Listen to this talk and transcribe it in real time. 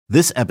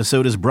This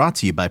episode is brought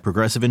to you by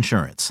Progressive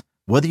Insurance.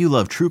 Whether you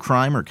love true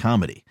crime or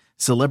comedy,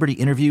 celebrity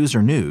interviews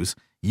or news,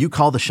 you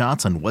call the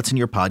shots on what's in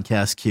your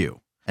podcast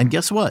queue. And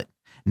guess what?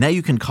 Now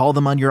you can call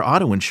them on your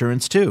auto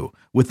insurance too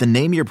with the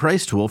Name Your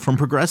Price tool from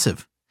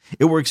Progressive.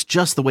 It works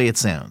just the way it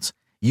sounds.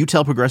 You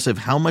tell Progressive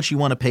how much you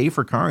want to pay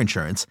for car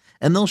insurance,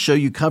 and they'll show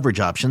you coverage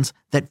options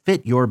that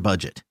fit your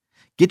budget.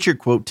 Get your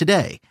quote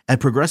today at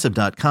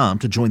Progressive.com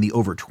to join the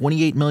over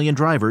 28 million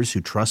drivers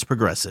who trust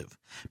Progressive.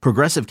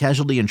 Progressive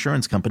Casualty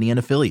Insurance Company and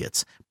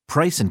Affiliates.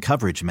 Price and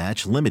coverage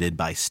match limited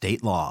by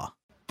state law.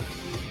 Cernak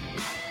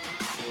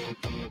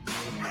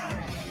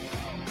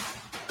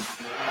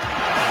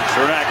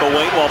will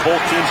wait while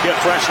both teams get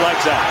fresh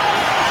legs out.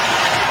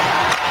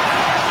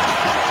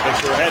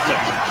 Victor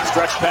Hedman,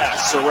 stretch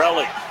pass,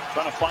 Cirelli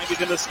trying to find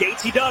it in the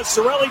skates. He does.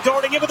 Cirelli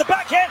darting in with the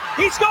backhand.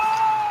 He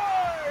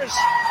scores!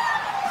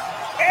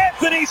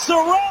 Anthony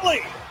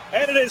Cirelli,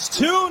 and it is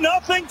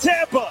 2-0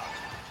 Tampa.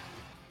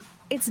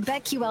 It's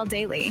BetQL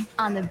Daily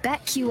on the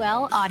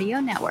BetQL Audio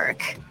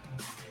Network.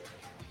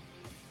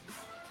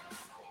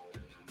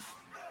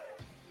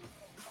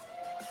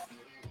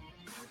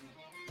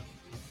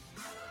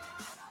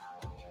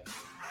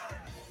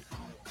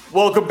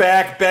 Welcome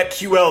back,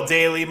 BetQL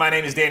Daily. My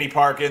name is Danny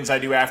Parkins. I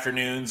do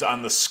afternoons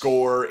on The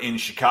Score in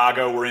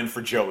Chicago. We're in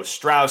for Joe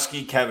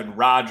Ostrowski, Kevin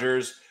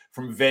Rogers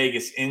from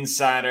Vegas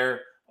Insider,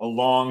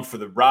 along for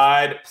the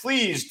ride.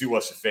 Please do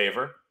us a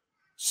favor.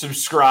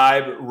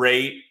 Subscribe,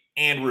 rate,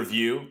 and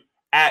review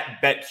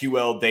at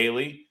BetQL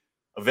Daily.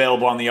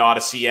 Available on the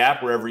Odyssey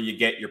app, wherever you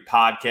get your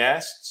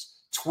podcasts.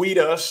 Tweet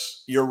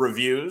us your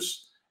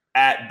reviews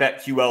at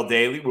BetQL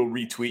Daily. We'll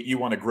retweet you.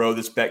 Want to grow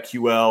this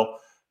BetQL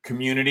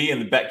community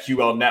and the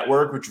BetQL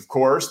network, which, of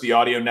course, the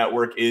audio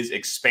network is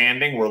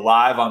expanding. We're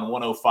live on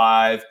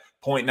 105.9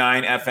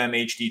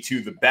 FM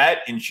HD2 The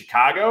Bet in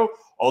Chicago.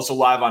 Also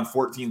live on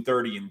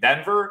 1430 in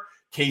Denver.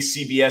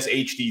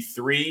 KCBS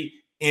HD3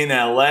 in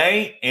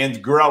LA, and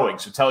growing.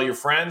 So tell your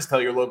friends, tell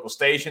your local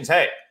stations,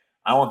 hey,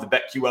 I want the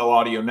BetQL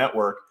audio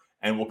network,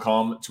 and we'll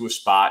come to a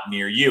spot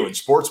near you. And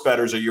sports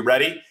bettors, are you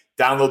ready?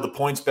 Download the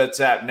PointsBets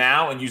app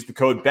now and use the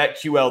code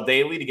BetQL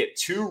Daily to get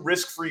 2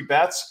 risk-free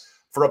bets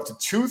for up to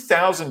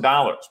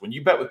 $2,000. When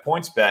you bet with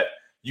PointsBet,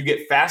 you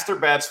get faster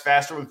bets,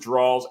 faster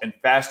withdrawals, and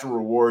faster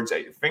rewards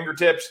at your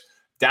fingertips.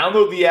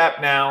 Download the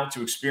app now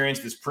to experience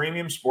this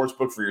premium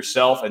sportsbook for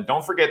yourself. And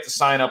don't forget to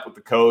sign up with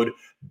the code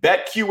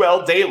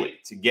BetQL Daily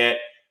to get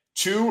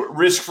 2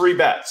 risk-free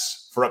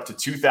bets for up to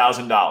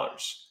 $2,000.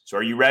 So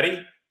are you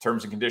ready?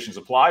 Terms and conditions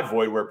apply.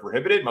 Void where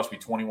prohibited. Must be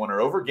 21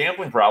 or over.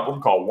 Gambling problem?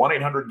 Call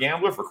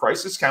 1-800-GAMBLER for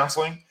crisis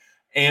counseling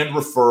and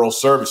referral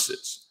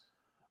services.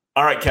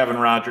 All right, Kevin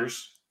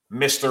Rogers,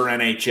 Mr.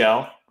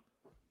 NHL.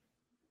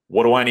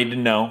 What do I need to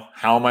know?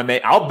 How am I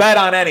made? I'll bet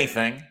on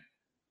anything,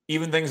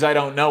 even things I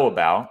don't know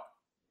about.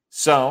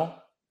 So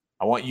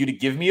I want you to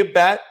give me a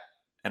bet,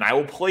 and I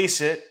will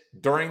place it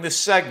during this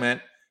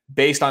segment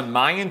based on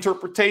my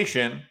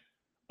interpretation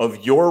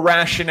of your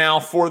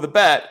rationale for the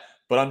bet.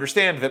 But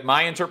understand that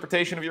my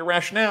interpretation of your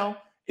rationale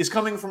is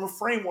coming from a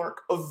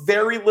framework of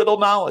very little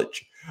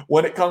knowledge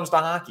when it comes to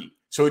hockey.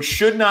 So it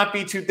should not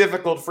be too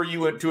difficult for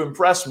you to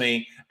impress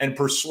me and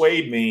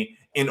persuade me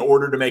in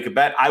order to make a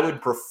bet. I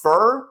would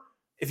prefer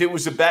if it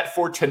was a bet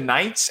for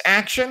tonight's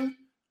action,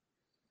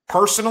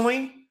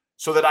 personally,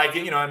 so that I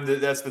can,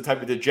 that's the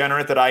type of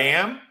degenerate that I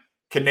am.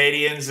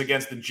 Canadians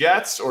against the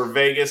Jets or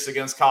Vegas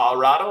against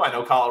Colorado. I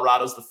know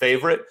Colorado's the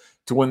favorite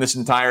to win this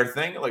entire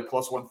thing, like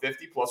plus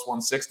 150, plus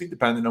 160,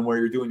 depending on where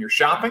you're doing your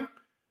shopping.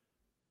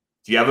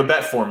 Do you have a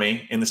bet for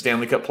me in the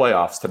Stanley Cup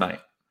playoffs tonight?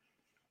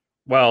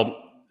 Well,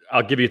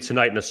 I'll give you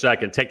tonight in a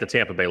second. Take the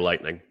Tampa Bay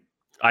Lightning.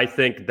 I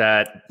think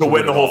that to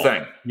win the whole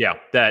thing. Yeah,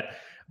 that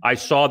I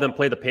saw them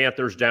play the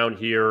Panthers down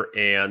here,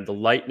 and the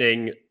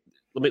Lightning.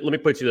 Let me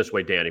put it to you this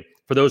way, Danny.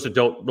 For those that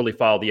don't really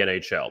follow the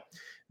NHL,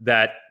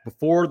 that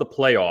before the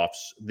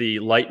playoffs, the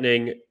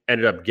Lightning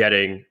ended up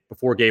getting,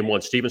 before game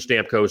 1, Steven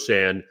Stamkos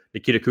and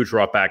Nikita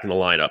Kucherov back in the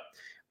lineup.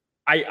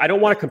 I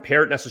don't want to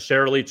compare it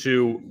necessarily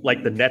to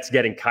like the Nets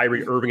getting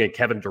Kyrie Irving and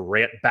Kevin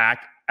Durant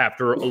back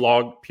after a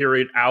long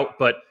period out,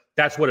 but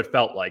that's what it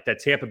felt like, that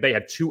Tampa Bay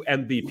had 2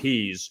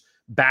 MVPs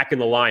back in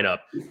the lineup,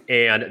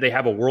 and they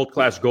have a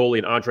world-class goalie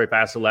in Andrei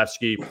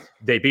Vasilevsky.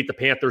 They beat the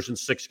Panthers in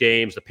 6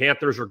 games. The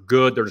Panthers are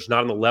good. They're just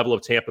not on the level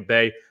of Tampa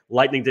Bay.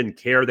 Lightning didn't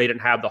care. They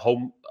didn't have the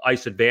home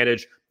ice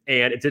advantage,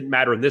 and it didn't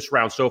matter in this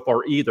round so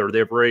far either.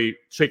 They've already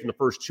taken the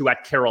first 2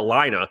 at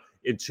Carolina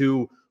in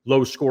 2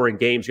 low-scoring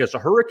games against a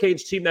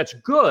Hurricanes team that's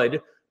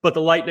good, but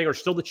the Lightning are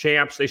still the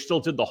champs. They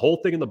still did the whole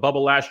thing in the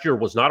bubble last year,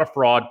 was not a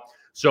fraud.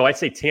 So I'd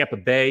say Tampa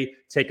Bay,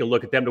 take a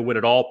look at them to win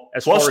it all.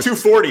 As plus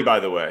 240, by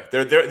the way.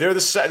 They're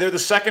the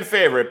second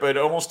favorite, but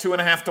almost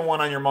 2.5 to 1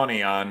 on your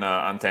money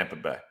on Tampa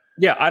Bay.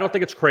 Yeah, I don't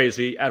think it's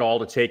crazy at all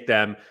to take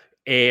them.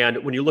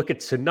 And when you look at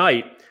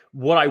tonight,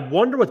 what I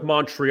wonder with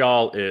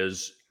Montreal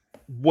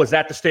was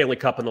that the Stanley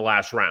Cup in the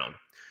last round?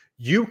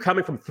 You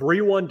coming from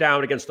 3-1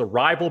 down against the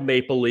rival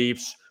Maple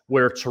Leafs,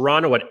 where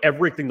Toronto had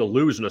everything to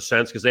lose in a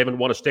sense because they haven't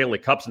won a Stanley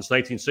Cup since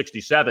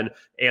 1967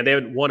 and they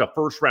haven't won a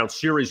first-round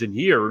series in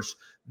years,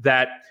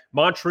 that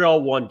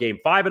Montreal won game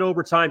 5 in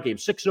overtime, game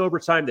 6 in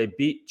overtime. They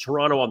beat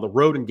Toronto on the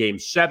road in game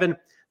 7.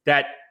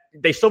 That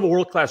they still have a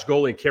world-class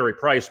goalie in Carey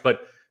Price,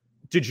 but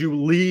did you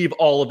leave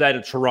all of that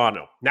in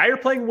Toronto? Now you're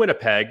playing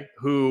Winnipeg,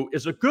 who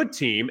is a good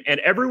team, and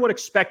everyone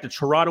expected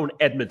Toronto and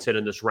Edmonton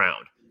in this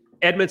round.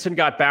 Edmonton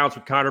got bounced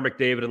with Connor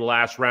McDavid in the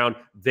last round.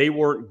 They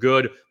weren't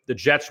good. The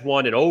Jets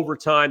won in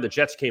overtime. The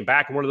Jets came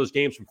back in one of those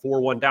games from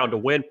 4-1 down to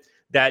win.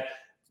 That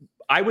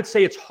I would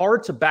say it's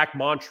hard to back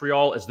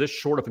Montreal as this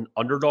short of an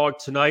underdog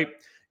tonight.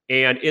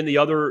 And in the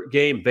other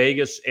game,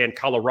 Vegas and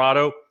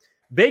Colorado,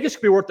 Vegas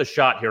could be worth a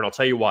shot here, and I'll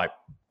tell you why.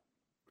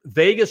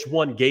 Vegas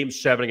won game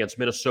 7 against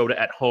Minnesota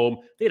at home.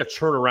 They had to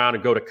turn around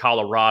and go to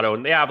Colorado,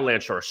 and the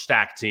Avalanche are a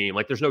stacked team.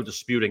 Like, there's no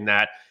disputing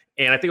that.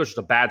 And I think it was just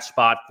a bad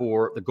spot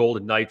for the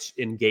Golden Knights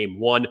in game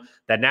 1,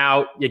 that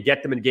now you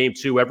get them in game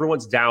 2.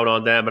 Everyone's down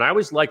on them. And I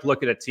always like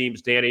looking at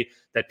teams, Danny,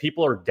 that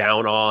people are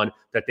down on,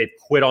 that they've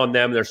quit on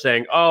them. They're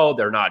saying, oh,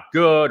 they're not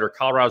good, or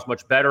Colorado's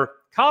much better.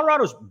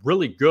 Colorado's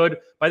really good,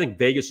 but I think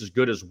Vegas is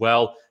good as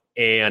well.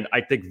 And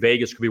I think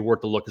Vegas could be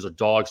worth a look as a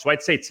dog. So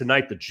I'd say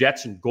tonight the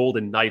Jets and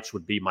Golden Knights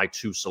would be my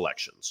 2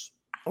 selections.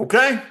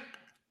 Okay.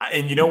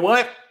 And you know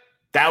what?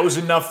 That was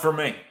enough for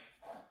me.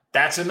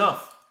 That's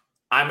enough.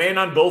 I'm in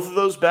on both of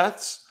those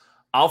bets.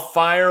 I'll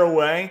fire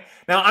away.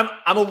 Now,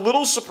 I'm a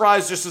little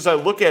surprised just as I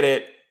look at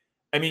it.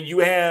 I mean, you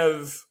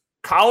have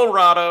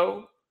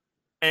Colorado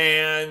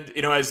and,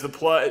 as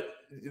the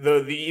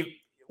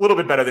little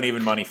bit better than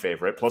even money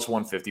favorite, plus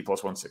 150,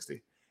 plus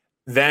 160.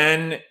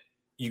 Then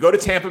you go to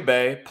Tampa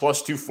Bay,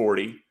 plus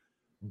 240,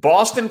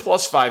 Boston,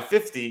 plus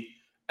 550,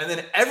 and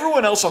then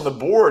everyone else on the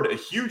board, a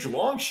huge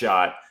long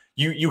shot.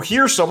 You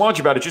hear so much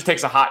about it just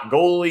takes a hot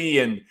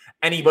goalie and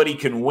anybody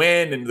can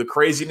win and the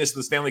craziness of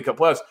the Stanley Cup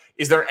playoffs.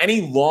 Is there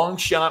any long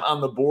shot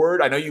on the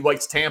board? I know you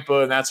liked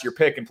Tampa and that's your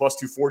pick, and plus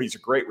 240 is a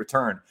great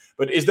return.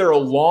 But is there a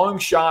long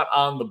shot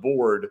on the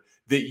board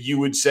that you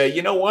would say,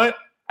 you know what,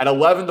 at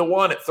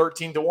 11-1, at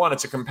 13-1,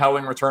 it's a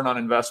compelling return on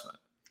investment?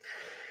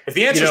 If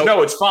the answer is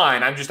no, it's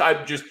fine.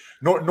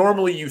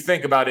 Normally you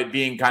think about it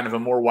being kind of a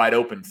more wide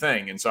open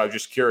thing. And so I'm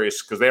just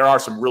curious because there are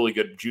some really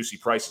good juicy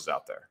prices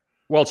out there.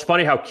 Well, it's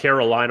funny how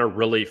Carolina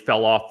really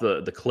fell off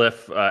the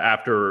cliff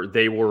after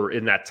they were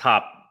in that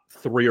top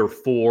 3 or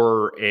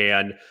 4,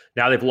 and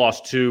now they've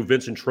lost 2.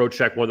 Vincent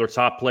Trocheck, one of their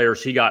top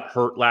players, he got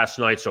hurt last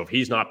night, so if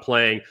he's not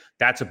playing,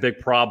 that's a big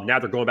problem. Now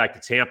they're going back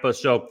to Tampa,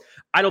 so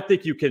I don't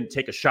think you can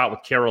take a shot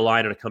with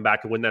Carolina to come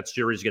back and win that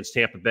series against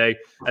Tampa Bay.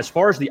 As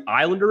far as the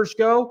Islanders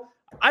go,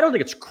 I don't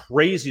think it's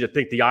crazy to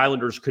think the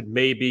Islanders could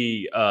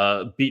maybe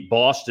beat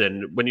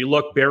Boston. When you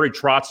look, Barry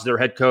Trotz is their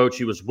head coach.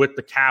 He was with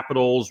the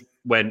Capitals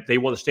when they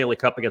won the Stanley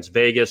Cup against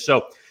Vegas.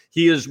 So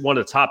he is one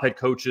of the top head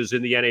coaches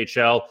in the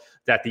NHL.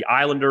 That the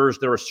Islanders,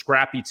 they're a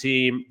scrappy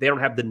team. They don't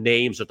have the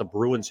names that the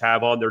Bruins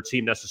have on their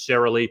team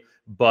necessarily.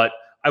 But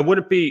I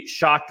wouldn't be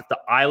shocked if the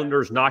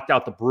Islanders knocked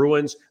out the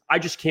Bruins. I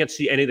just can't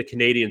see any of the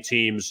Canadian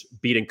teams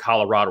beating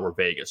Colorado or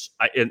Vegas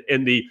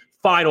in the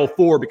Final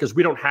Four, because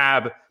we don't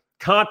have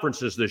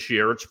conferences this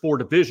year. It's 4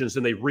 divisions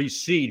and they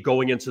reseed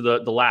going into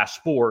the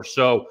last 4.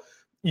 So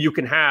you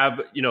can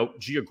have,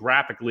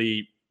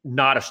 geographically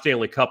not a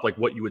Stanley Cup like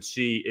what you would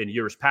see in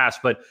years past,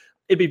 but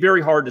it'd be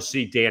very hard to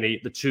see, Danny,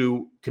 the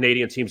 2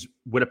 Canadian teams,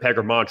 Winnipeg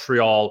or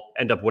Montreal,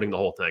 end up winning the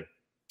whole thing.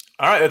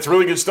 All right. That's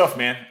really good stuff,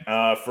 man.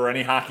 For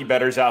any hockey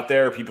bettors out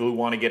there, people who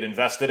want to get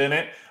invested in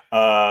it,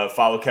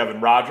 follow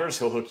Kevin Rogers.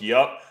 He'll hook you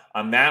up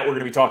on that. We're going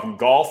to be talking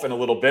golf in a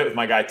little bit with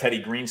my guy,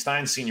 Teddy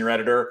Greenstein, senior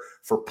editor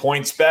for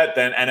PointsBet,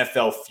 then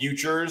NFL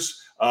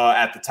futures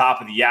at the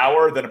top of the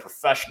hour, then a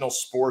professional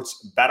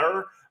sports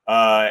bettor.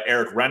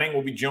 Eric Renning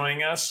will be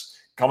joining us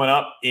coming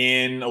up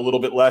in a little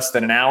bit less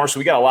than an hour. So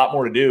we got a lot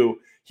more to do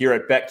here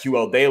at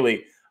BetQL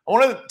Daily. I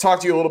want to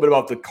talk to you a little bit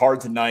about the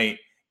card tonight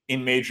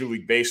in Major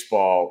League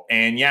Baseball.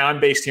 And yeah, I'm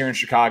based here in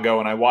Chicago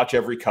and I watch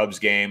every Cubs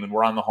game, and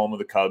we're on the home of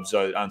the Cubs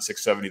on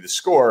 670 The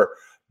Score.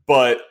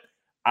 But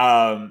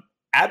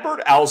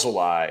Adbert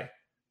Alzolay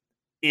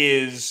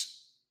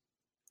is,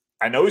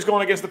 I know he's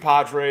going against the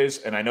Padres,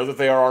 and I know that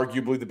they are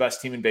arguably the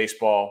best team in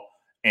baseball,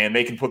 and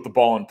they can put the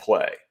ball in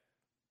play.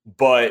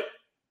 But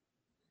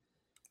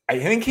I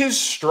think his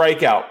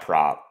strikeout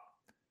prop,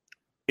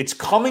 it's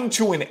coming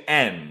to an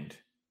end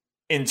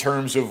in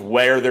terms of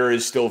where there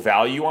is still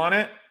value on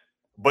it,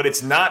 but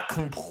it's not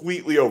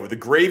completely over. The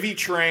gravy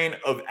train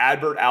of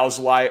Adbert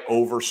Alzolay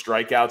over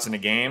strikeouts in a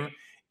game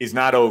is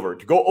not over.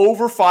 To go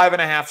over 5.5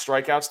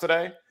 strikeouts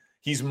today,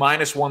 he's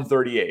minus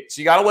 138.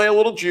 So you got to lay a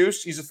little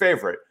juice. He's a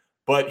favorite.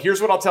 But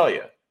here's what I'll tell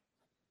you.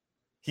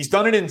 He's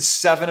done it in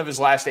 7 of his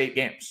last 8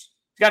 games.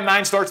 He's got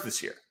 9 starts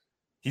this year.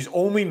 He's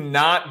only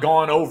not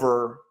gone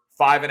over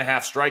 5.5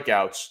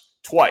 strikeouts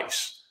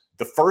twice.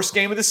 The first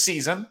game of the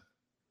season,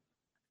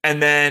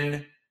 and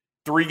then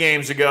 3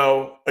 games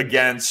ago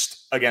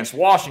against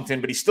Washington,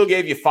 but he still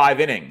gave you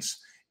 5 innings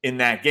in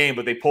that game,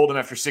 but they pulled him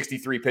after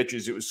 63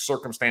 pitches. It was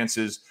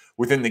circumstances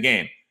within the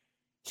game.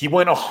 He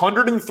went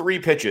 103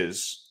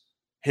 pitches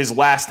his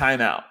last time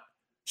out.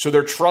 So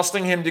they're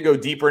trusting him to go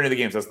deeper into the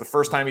games. That's the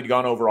first time he'd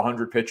gone over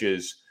 100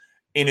 pitches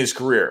in his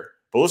career.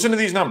 But listen to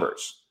these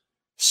numbers.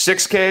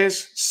 6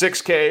 Ks,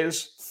 6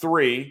 Ks,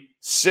 3,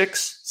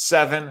 6,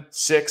 7,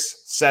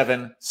 6,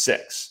 7,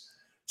 6.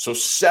 So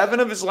 7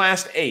 of his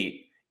last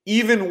 8,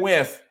 even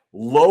with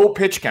low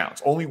pitch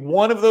counts, only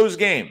one of those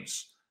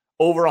games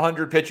over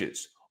 100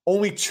 pitches,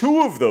 only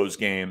 2 of those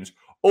games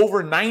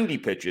over 90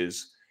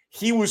 pitches,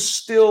 he was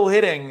still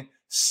hitting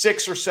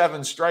 6 or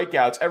 7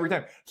 strikeouts every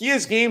time. He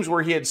has games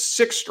where he had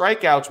 6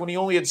 strikeouts when he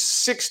only had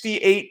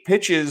 68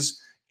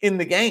 pitches in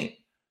the game.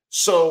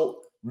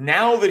 So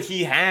now that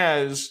he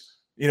has,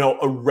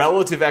 a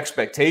relative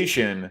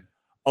expectation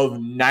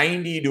of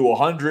 90 to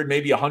 100,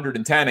 maybe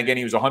 110. Again,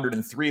 he was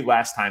 103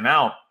 last time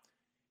out.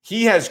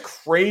 He has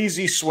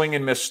crazy swing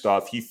and miss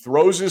stuff. He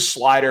throws his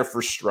slider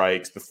for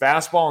strikes. The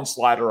fastball and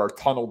slider are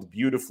tunneled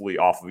beautifully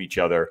off of each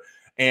other.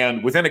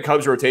 And within a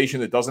Cubs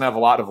rotation that doesn't have a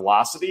lot of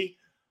velocity,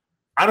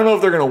 I don't know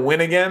if they're going to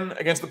win again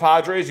against the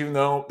Padres, even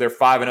though they're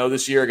 5-0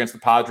 this year against the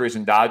Padres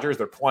and Dodgers.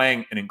 They're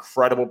playing an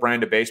incredible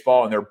brand of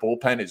baseball, and their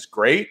bullpen is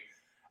great.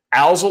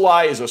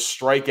 Alzolay is a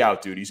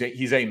strikeout dude.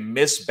 He's a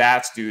miss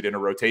bats dude in a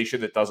rotation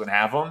that doesn't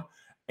have him.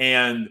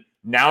 And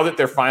now that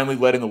they're finally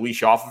letting the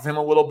leash off of him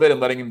a little bit and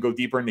letting him go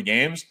deeper into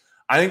games,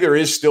 I think there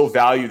is still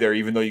value there,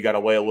 even though you got to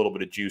lay a little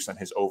bit of juice on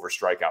his over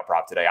strikeout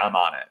prop today. I'm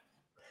on it.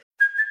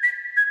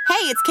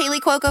 Hey, it's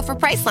Kaylee Cuoco for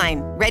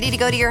Priceline. Ready to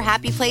go to your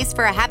happy place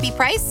for a happy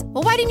price?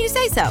 Well, why didn't you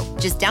say so?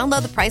 Just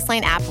download the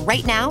Priceline app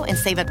right now and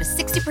save up to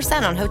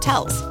 60% on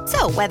hotels.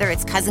 So whether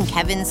it's Cousin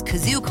Kevin's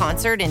Kazoo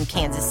Concert in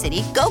Kansas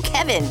City, go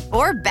Kevin,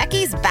 or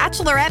Becky's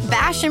Bachelorette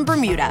Bash in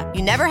Bermuda,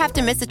 you never have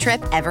to miss a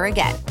trip ever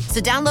again.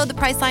 So download the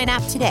Priceline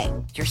app today.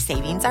 Your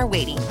savings are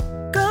waiting.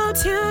 Go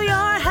to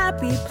your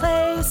happy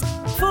place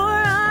for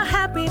a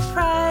happy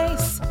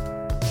price.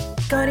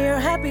 Go to your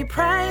happy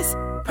price,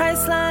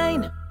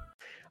 Priceline.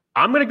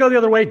 I'm going to go the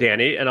other way,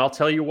 Danny, and I'll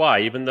tell you why,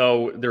 even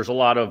though there's a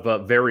lot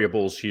of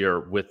variables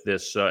here with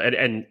this.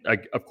 And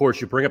of course,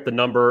 you bring up the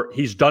number.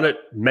 He's done it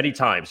many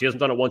times. He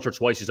hasn't done it once or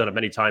twice. He's done it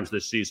many times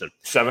this season.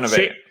 7 of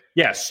 8.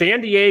 Yeah,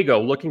 San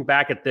Diego, looking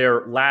back at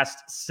their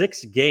last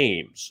 6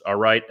 games, all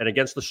right, and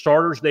against the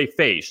starters they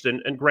faced,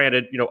 and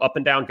granted, up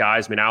and down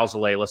guys. I mean,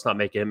 Alzolay, let's not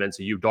make him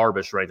into Yu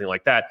Darvish or anything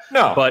like that.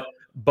 No.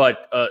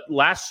 But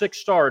last 6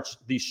 starts,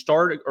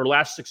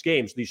 last 6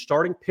 games, the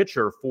starting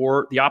pitcher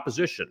for the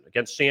opposition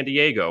against San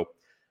Diego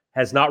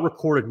has not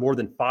recorded more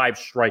than 5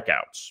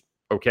 strikeouts.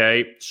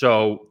 Okay,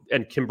 so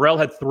and Kimbrel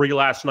had 3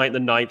 last night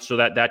in the 9th, so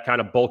that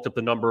kind of bulked up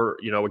the number,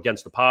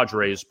 against the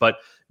Padres. But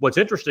what's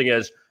interesting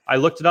is I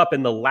looked it up,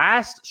 and the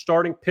last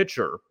starting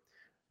pitcher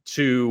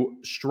to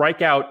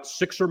strike out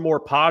 6 or more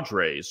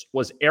Padres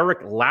was Eric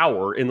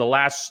Lauer in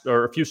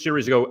a few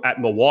series ago at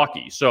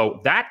Milwaukee.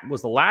 So that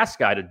was the last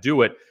guy to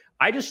do it.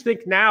 I just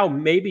think now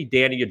maybe,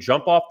 Danny, you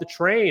jump off the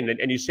train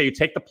and you say you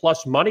take the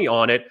plus money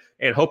on it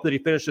and hope that he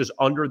finishes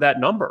under that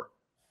number.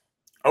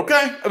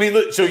 Okay. I mean,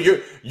 look, so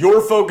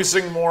you're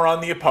focusing more on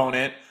the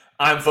opponent.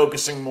 I'm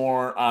focusing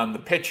more on the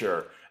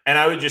pitcher. And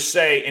I would just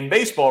say in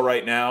baseball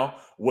right now,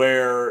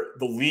 where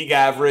the league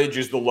average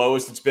is the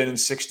lowest it's been in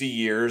 60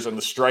 years and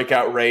the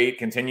strikeout rate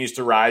continues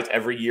to rise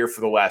every year for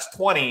the last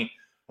 20,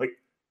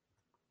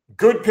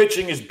 good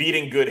pitching is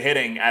beating good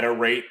hitting at a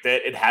rate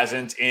that it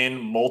hasn't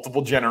in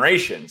multiple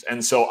generations.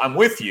 And so I'm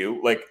with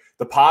you.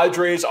 The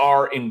Padres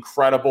are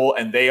incredible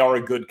and they are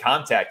a good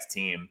contact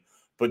team,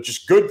 but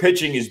just good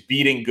pitching is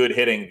beating good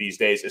hitting these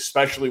days,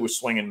 especially with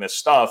swing and miss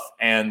stuff.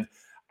 And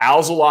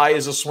Alzolay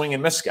is a swing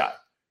and miss guy.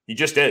 He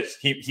just is.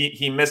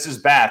 He misses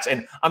bats,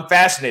 and I'm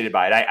fascinated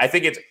by it. I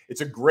think it's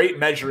a great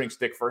measuring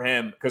stick for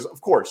him because, of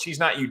course, he's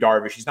not Yu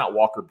Darvish, he's not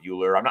Walker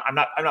Buehler. I'm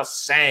not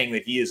saying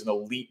that he is an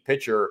elite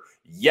pitcher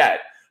yet.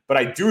 But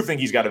I do think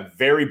he's got a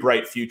very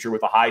bright future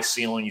with a high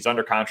ceiling. He's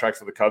under contract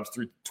for the Cubs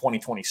through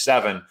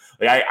 2027.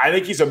 I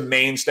think he's a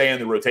mainstay in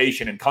the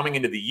rotation. And coming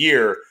into the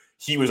year,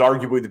 he was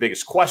arguably the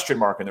biggest question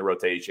mark in the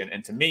rotation.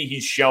 And to me,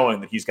 he's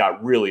showing that he's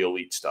got really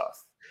elite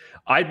stuff.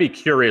 I'd be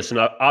curious, and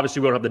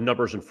obviously we don't have the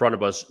numbers in front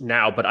of us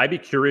now, but I'd be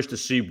curious to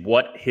see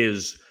what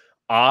his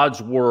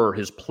odds were,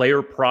 his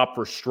player prop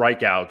for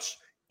strikeouts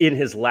in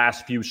his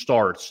last few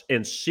starts,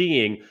 and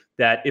seeing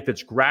that if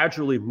it's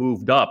gradually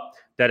moved up,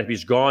 that if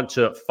he's gone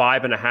to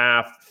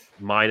 5.5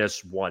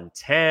 minus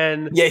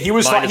 110. Yeah,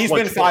 he's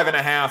been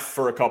 5.5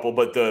 for a couple,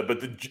 but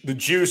the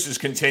juice is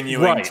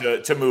continuing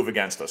to move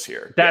against us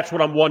here. That's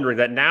what I'm wondering,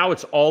 that now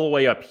it's all the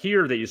way up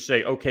here that you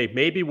say, okay,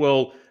 maybe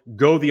we'll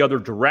go the other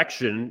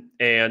direction.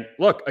 And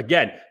look,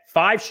 again,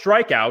 5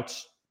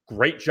 strikeouts,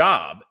 great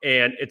job.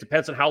 And it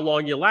depends on how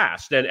long you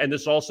last. And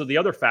this is also the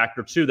other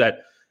factor too,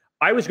 that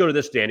I always go to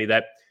this, Danny,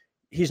 that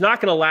he's not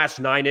going to last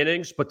 9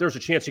 innings, but there's a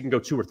chance he can go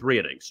 2 or 3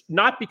 innings.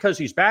 Not because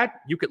he's bad.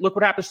 You could look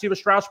what happened to Steven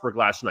Strasburg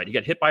last night. You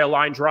get hit by a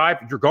line drive,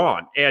 you're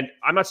gone. And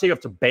I'm not saying you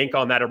have to bank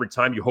on that every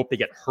time. You hope they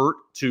get hurt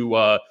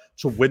to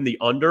win the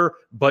under,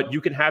 but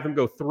you can have him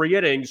go 3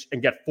 innings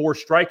and get 4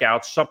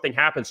 strikeouts. Something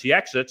happens, he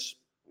exits,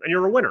 and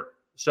you're a winner.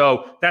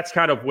 So that's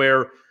kind of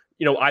where,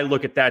 I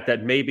look at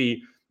that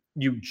maybe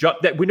you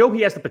jump, that we know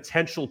he has the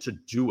potential to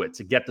do it,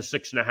 to get the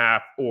 6.5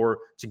 or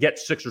to get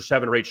 6 or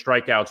 7 or 8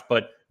 strikeouts.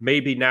 But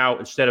maybe now,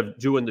 instead of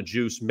doing the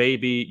juice,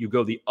 maybe you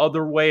go the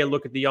other way and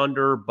look at the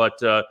under.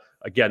 But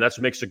again, that's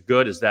what makes it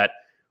good, is that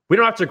we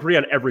don't have to agree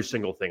on every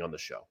single thing on the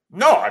show.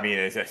 No, I mean,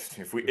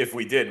 if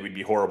we did, we'd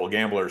be horrible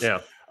gamblers. Yeah.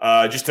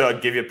 Just to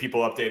give you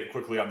people updated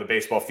quickly on the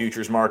baseball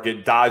futures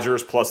market,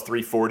 Dodgers plus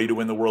 340 to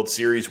win the World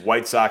Series.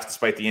 White Sox,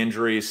 despite the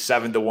injuries,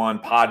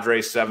 7-1.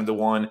 Padres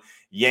 7-1.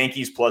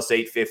 Yankees plus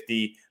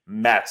 850.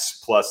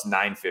 Mets plus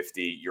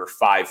 950. Your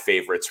 5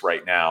 favorites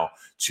right now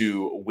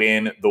to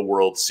win the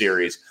World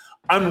Series.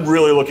 I'm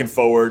really looking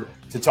forward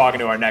to talking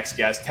to our next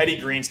guest. Teddy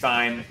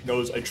Greenstein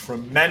knows a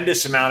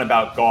tremendous amount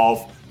about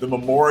golf. The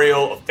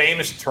Memorial, a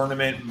famous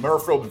tournament,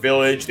 Murfield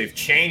Village. They've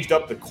changed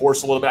up the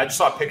course a little bit. I just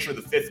saw a picture of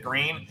the 5th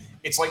green.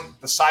 It's like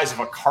the size of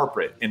a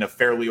carpet in a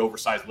fairly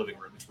oversized living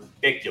room. It's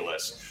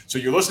ridiculous. So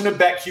you're listening to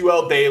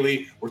BetQL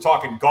Daily. We're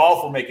talking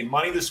golf. We're making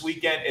money this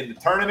weekend in the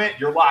tournament.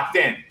 You're locked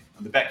in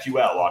on the BetQL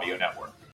Audio Network.